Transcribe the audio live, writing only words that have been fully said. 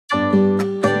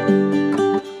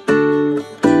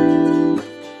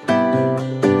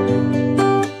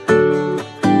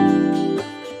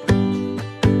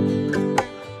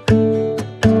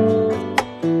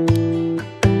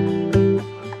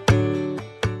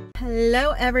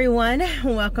Hello everyone,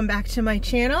 welcome back to my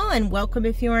channel and welcome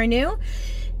if you are new.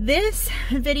 This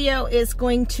video is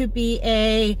going to be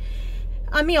a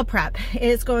meal prep. It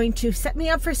is going to set me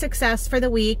up for success for the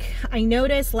week. I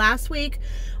noticed last week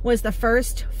was the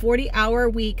first 40-hour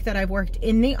week that I've worked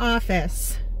in the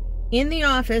office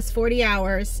 40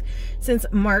 hours since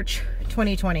March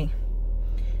 2020.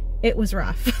 It was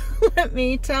rough, let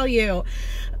me tell you.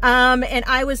 And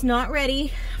I was not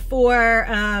ready for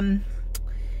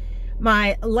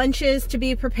my lunches to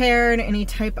be prepared, any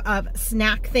type of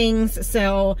snack things.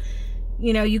 So,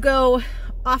 you know, you go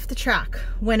off the track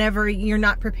whenever you're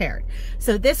not prepared.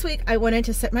 So this week I wanted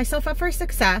to set myself up for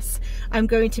success. I'm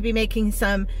going to be making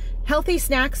some healthy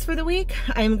snacks for the week.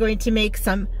 I'm going to make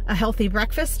a healthy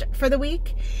breakfast for the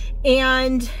week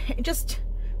and just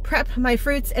prep my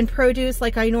fruits and produce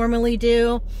like I normally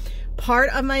do.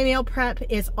 Part of my meal prep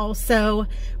is also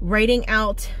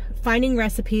finding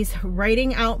recipes,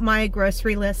 writing out my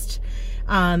grocery list,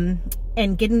 and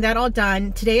getting that all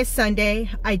done. Today is Sunday.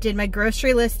 I did my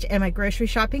grocery list and my grocery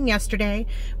shopping yesterday.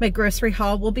 My grocery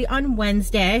haul will be on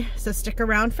Wednesday, so stick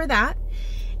around for that.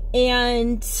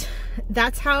 And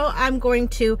that's how I'm going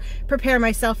to prepare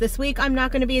myself this week. I'm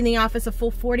not going to be in the office a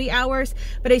full 40 hours,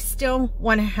 but I still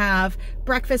want to have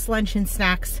breakfast, lunch, and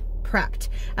snacks prepped.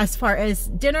 As far as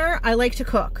dinner, I like to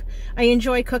cook. I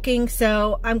enjoy cooking,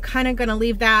 so I'm kind of going to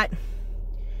leave that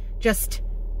just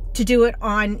to do it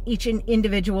on each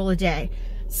individual a day.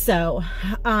 So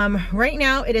right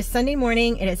now it is Sunday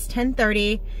morning. It is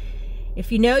 10:30. If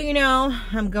you know, you know.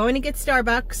 I'm going to get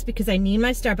Starbucks because I need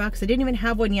my Starbucks. I didn't even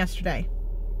have one yesterday.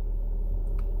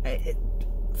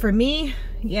 For me,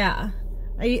 yeah,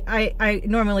 I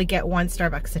normally get one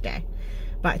Starbucks a day,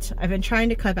 but I've been trying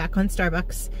to cut back on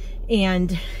Starbucks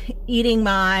and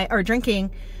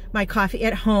drinking my coffee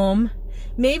at home.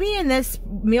 Maybe in this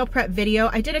meal prep video,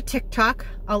 I did a TikTok.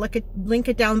 I'll link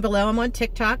it down below. I'm on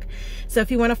TikTok. So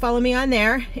if you want to follow me on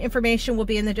there, information will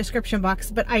be in the description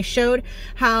box. But I showed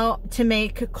how to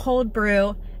make cold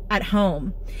brew at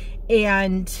home.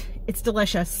 And it's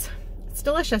delicious. It's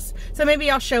delicious. So maybe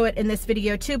I'll show it in this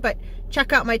video too. But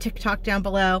check out my TikTok down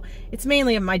below. It's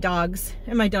mainly of my dogs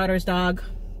and my daughter's dog.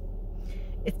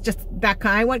 It's just that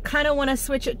kind. I kind of want to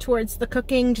switch it towards the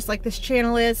cooking, just like this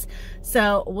channel is.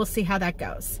 So we'll see how that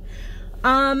goes.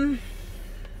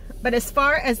 But as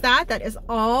far as that is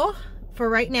all for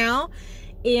right now.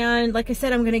 And like I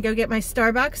said, I'm going to go get my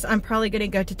Starbucks. I'm probably going to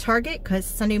go to Target because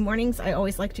Sunday mornings I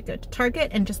always like to go to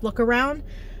Target and just look around.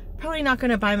 Probably not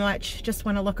going to buy much, just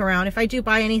want to look around. If I do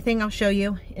buy anything, I'll show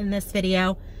you in this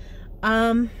video.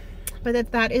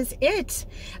 But that is it.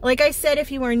 Like I said,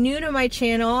 if you are new to my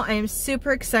channel, I am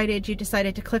super excited you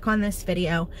decided to click on this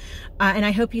video. And I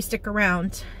hope you stick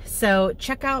around. So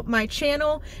check out my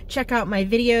channel, check out my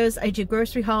videos. I do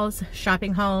grocery hauls,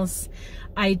 shopping hauls.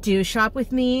 I do shop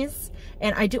with me's,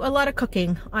 and I do a lot of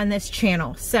cooking on this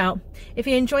channel. So if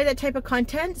you enjoy that type of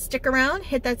content, stick around,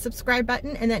 hit that subscribe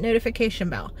button and that notification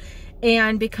bell,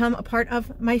 and become a part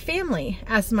of my family.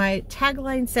 As my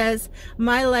tagline says,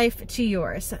 my life to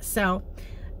yours. So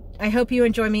I hope you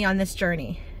enjoy me on this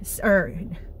journey, or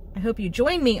I hope you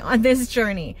join me on this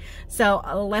journey. So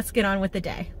let's get on with the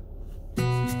day.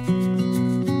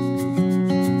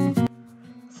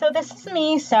 So this is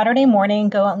me Saturday morning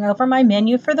going over my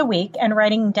menu for the week and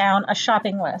writing down a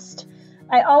shopping list.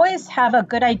 I always have a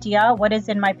good idea what is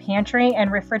in my pantry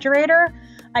and refrigerator.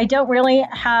 I don't really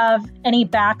have any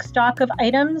back stock of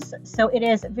items, so it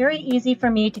is very easy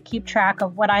for me to keep track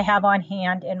of what I have on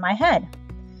hand in my head.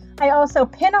 I also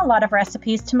pin a lot of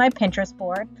recipes to my Pinterest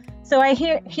board, so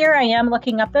here I am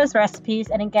looking up those recipes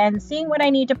and again seeing what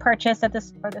I need to purchase at the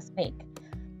store this week.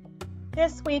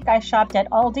 This week I shopped at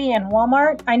Aldi and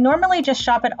Walmart. I normally just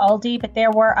shop at Aldi, but there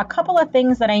were a couple of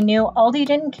things that I knew Aldi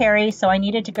didn't carry, so I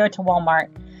needed to go to Walmart.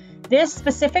 This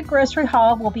specific grocery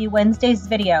haul will be Wednesday's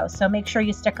video, so make sure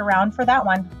you stick around for that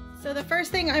one. So the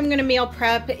first thing I'm going to meal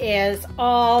prep is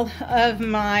all of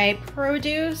my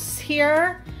produce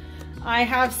here. I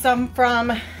have some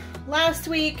from last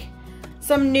week,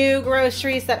 some new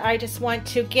groceries that I just want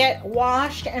to get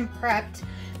washed and prepped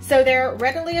so they're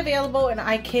readily available and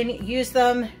I can use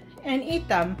them and eat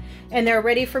them, and they're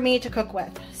ready for me to cook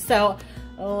with. So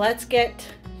let's get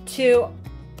to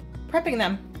prepping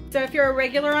them. So if you're a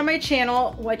regular on my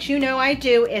channel, what you know I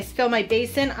do is fill my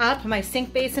basin up, my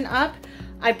sink basin up.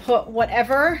 I put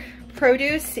whatever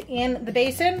produce in the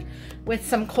basin with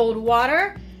some cold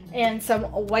water and some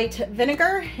white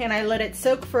vinegar, and I let it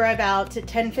soak for about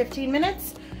 10-15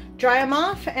 minutes, dry them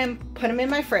off, and put them in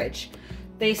my fridge.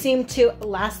 They seem to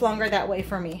last longer that way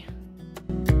for me.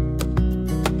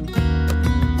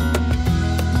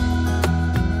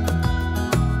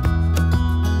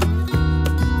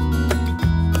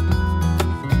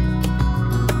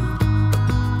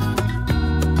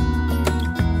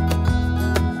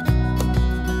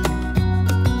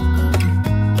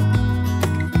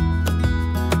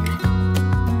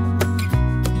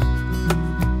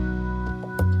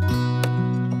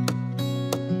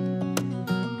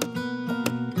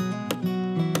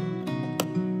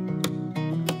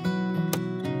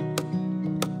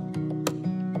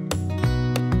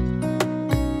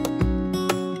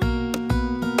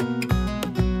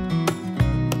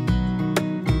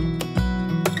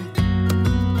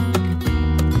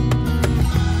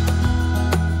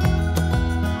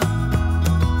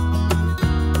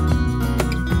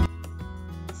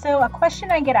 So a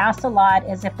question I get asked a lot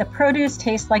is if the produce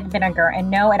tastes like vinegar, and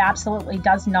no, it absolutely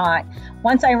does not.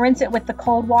 Once I rinse it with the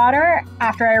cold water,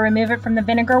 after I remove it from the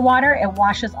vinegar water, it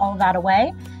washes all of that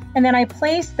away. And then I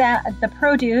place the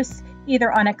produce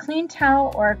either on a clean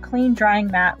towel or a clean drying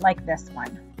mat like this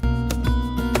one.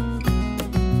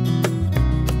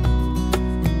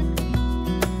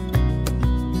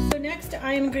 So next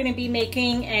I'm going to be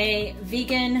making a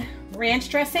vegan ranch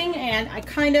dressing, and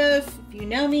if you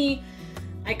know me,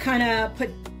 I kind of put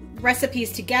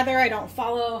recipes together. I don't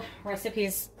follow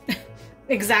recipes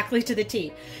exactly to the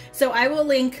T. So I will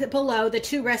link below the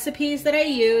 2 recipes that I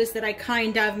use that I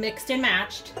kind of mixed and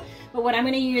matched. But what I'm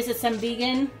going to use is some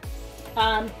vegan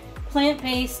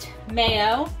plant-based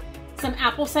mayo, some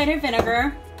apple cider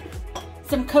vinegar,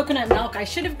 some coconut milk. I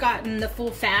should have gotten the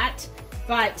full fat,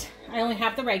 but I only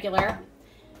have the regular.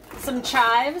 Some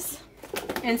chives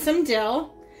and some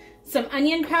dill, some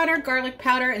onion powder, garlic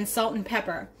powder, and salt and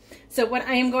pepper. So what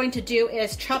I am going to do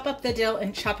is chop up the dill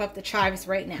and chop up the chives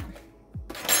right now.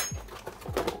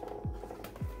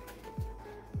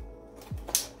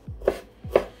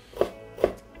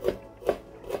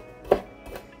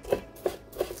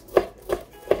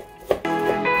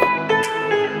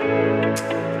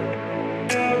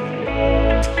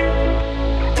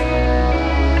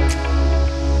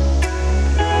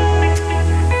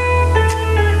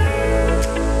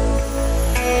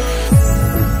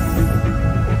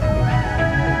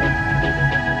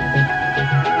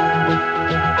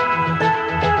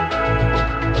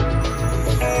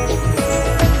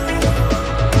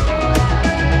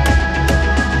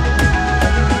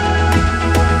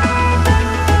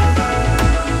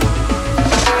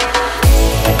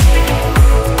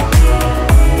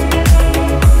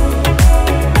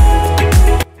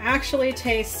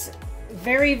 Tastes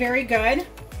very, very good.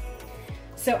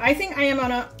 So I think I am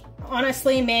gonna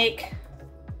honestly make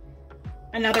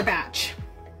another batch.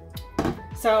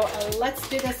 So let's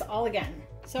do this all again.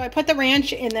 So I put the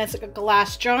ranch in this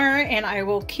glass jar, and I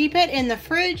will keep it in the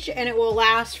fridge, and it will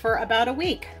last for about a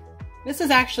week. This is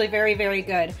actually very, very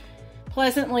good.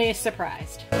 Pleasantly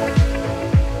surprised.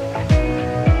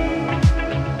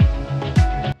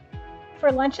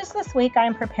 For lunches this week,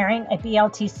 I'm preparing a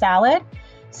BLT salad.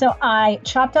 So I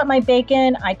chopped up my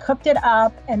bacon, I cooked it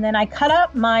up, and then I cut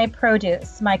up my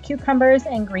produce, my cucumbers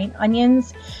and green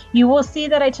onions. You will see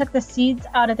that I took the seeds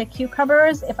out of the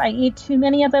cucumbers. If I eat too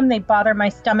many of them, they bother my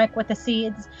stomach with the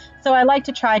seeds. So I like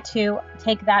to try to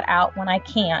take that out when I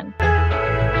can.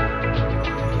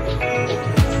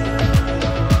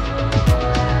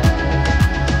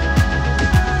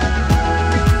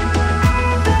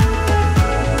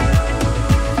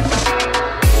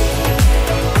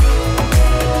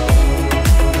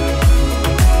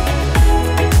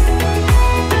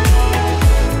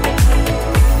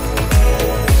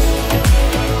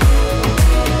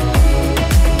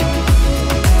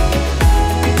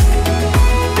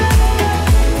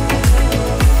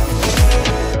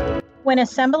 When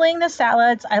assembling the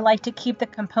salads, I like to keep the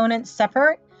components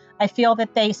separate. I feel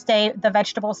that the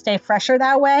vegetables stay fresher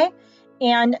that way.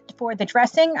 And for the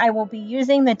dressing, I will be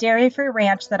using the dairy-free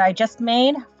ranch that I just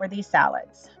made for these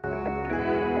salads.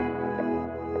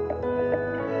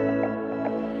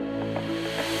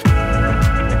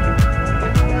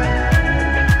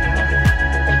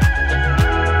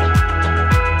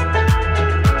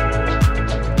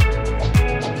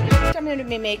 I'm going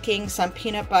to be making some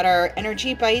peanut butter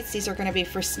energy bites. These are going to be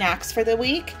for snacks for the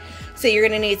week. So you're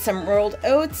going to need some rolled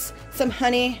oats, some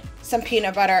honey, some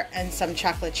peanut butter, and some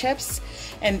chocolate chips.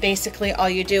 And basically all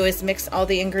you do is mix all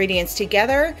the ingredients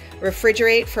together,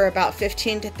 refrigerate for about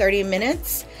 15 to 30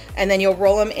 minutes, and then you'll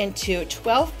roll them into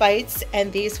 12 bites,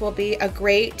 and these will be a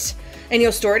great, and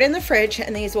you'll store it in the fridge,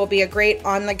 and these will be a great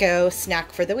on-the-go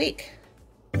snack for the week.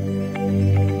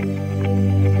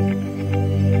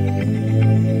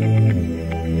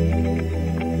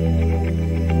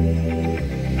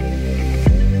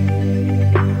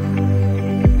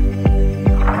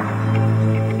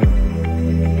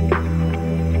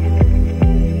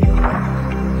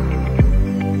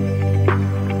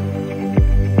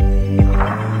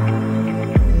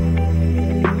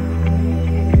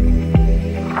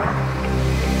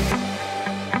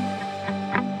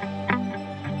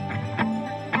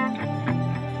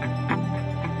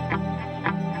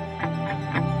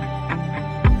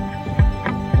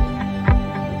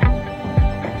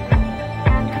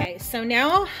 So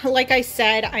now, like I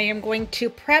said, I am going to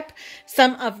prep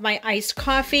some of my iced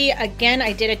coffee. Again,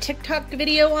 I did a TikTok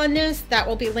video on this that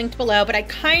will be linked below, but I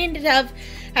kind of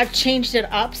have changed it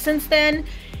up since then.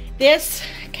 This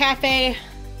Cafe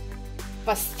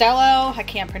Bustelo, I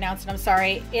can't pronounce it, I'm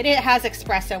sorry. It has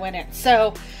espresso in it.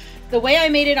 So The way I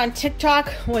made it on TikTok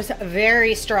was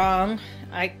very strong.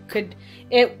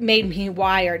 It made me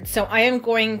wired. So I am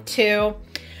going to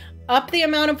up the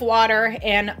amount of water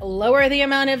and lower the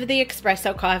amount of the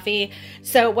espresso coffee.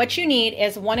 So what you need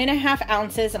is 1.5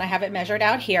 ounces, and I have it measured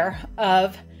out here,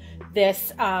 of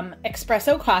this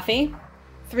espresso coffee,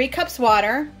 3 cups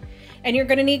water, and you're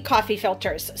gonna need coffee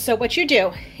filters. So what you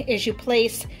do is you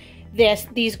place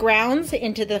these grounds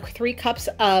into the 3 cups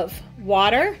of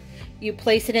water. You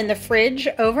place it in the fridge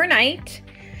overnight,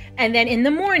 and then in the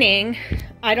morning,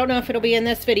 I don't know if it'll be in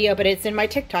this video, but it's in my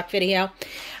TikTok video,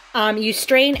 you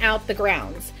strain out the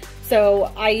grounds.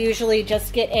 So I usually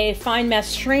just get a fine mesh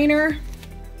strainer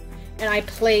and I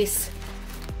place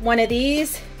one of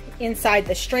these inside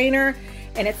the strainer,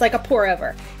 and it's like a pour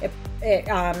over. It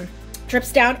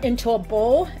drips down into a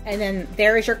bowl, and then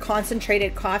there is your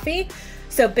concentrated coffee.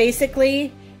 So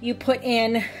basically you put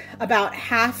in about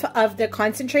half of the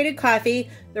concentrated coffee,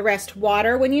 the rest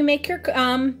water when you make your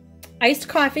iced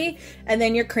coffee, and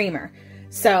then your creamer.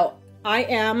 So I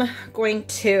am going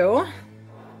to,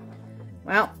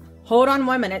 well, hold on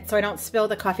 1 minute so I don't spill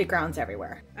the coffee grounds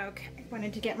everywhere. Okay, I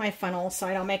wanted to get my funnel so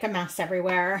I don't make a mess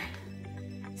everywhere.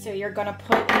 So you're gonna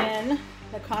put in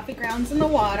the coffee grounds in the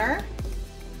water.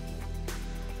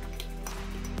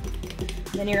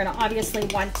 Then you're gonna obviously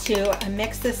want to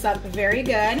mix this up very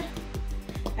good.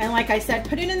 And like I said,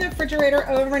 put it in the refrigerator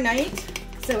overnight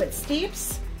so it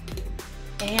steeps,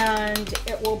 and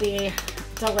it will be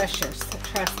delicious,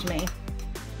 trust me.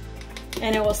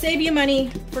 And it will save you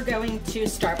money for going to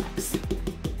Starbucks,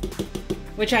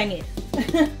 which I need.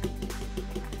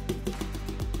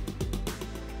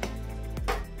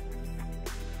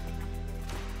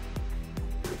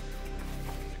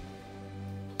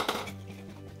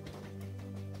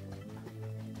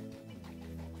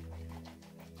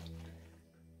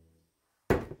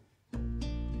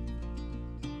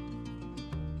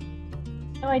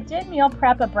 So I did meal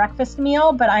prep a breakfast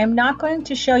meal, but I am not going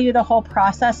to show you the whole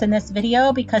process in this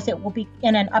video because it will be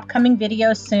in an upcoming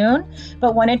video soon,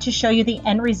 but wanted to show you the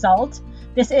end result.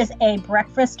 This is a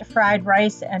breakfast fried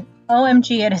rice, and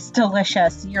OMG, it is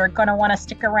delicious. You're gonna wanna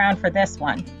stick around for this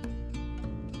one.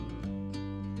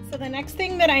 So the next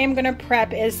thing that I am gonna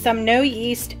prep is some no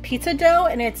yeast pizza dough,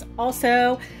 and it's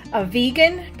also a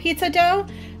vegan pizza dough.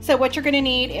 So what you're gonna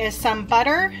need is some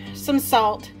butter, some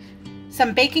salt,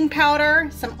 some baking powder,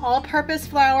 some all-purpose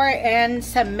flour, and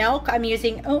some milk. I'm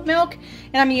using oat milk,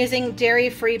 and I'm using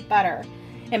dairy-free butter.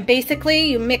 And basically,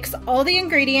 you mix all the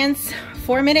ingredients,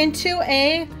 form it into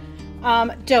a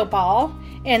dough ball,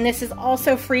 and this is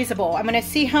also freezable. I'm gonna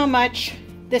see how much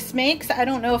this makes. I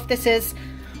don't know if this is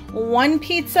one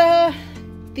pizza.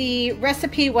 The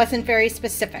recipe wasn't very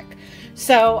specific.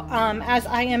 So as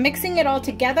I am mixing it all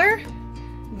together,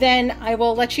 then I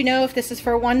will let you know if this is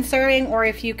for 1 serving or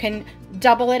if you can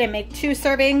double it and make 2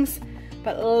 servings,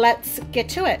 but let's get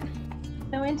to it.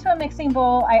 So into a mixing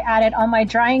bowl, I added all my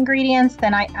dry ingredients,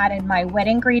 then I added my wet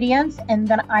ingredients, and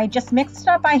then I just mixed it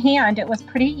up by hand. It was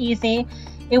pretty easy.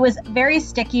 It was very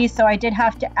sticky, so I did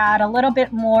have to add a little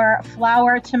bit more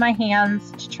flour to my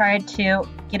hands to try to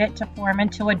get it to form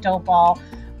into a dough ball,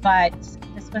 but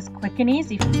this was quick and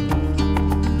easy.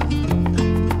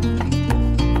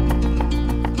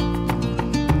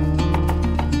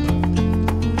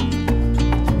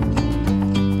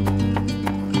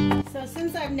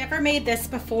 Never made this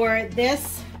before.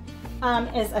 This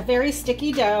is a very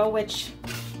sticky dough, which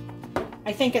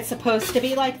I think it's supposed to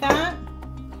be like that.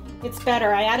 It's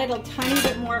better. I added a tiny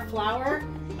bit more flour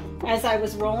as I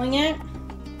was rolling it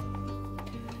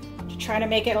to try to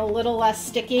make it a little less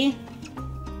sticky,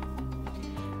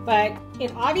 but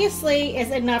it obviously is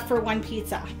enough for 1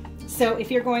 pizza. So if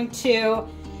you're going to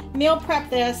meal prep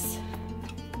this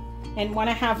and want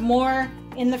to have more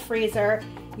in the freezer,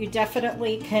 you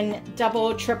definitely can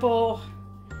double, triple,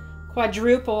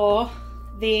 quadruple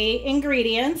the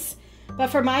ingredients. But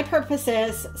for my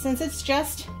purposes, since it's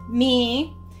just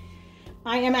me,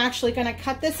 I am actually going to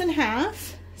cut this in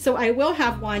half. So I will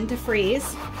have 1 to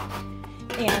freeze.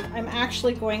 And I'm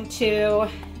actually going to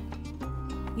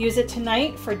use it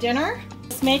tonight for dinner.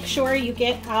 Just make sure you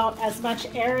get out as much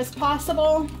air as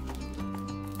possible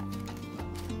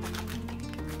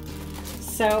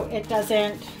so it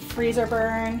doesn't freeze or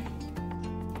burn,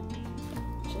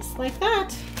 just like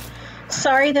that.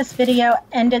 Sorry this video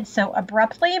ended so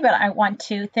abruptly, but I want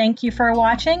to thank you for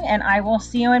watching, and I will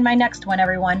see you in my next one,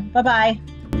 everyone. Bye-bye.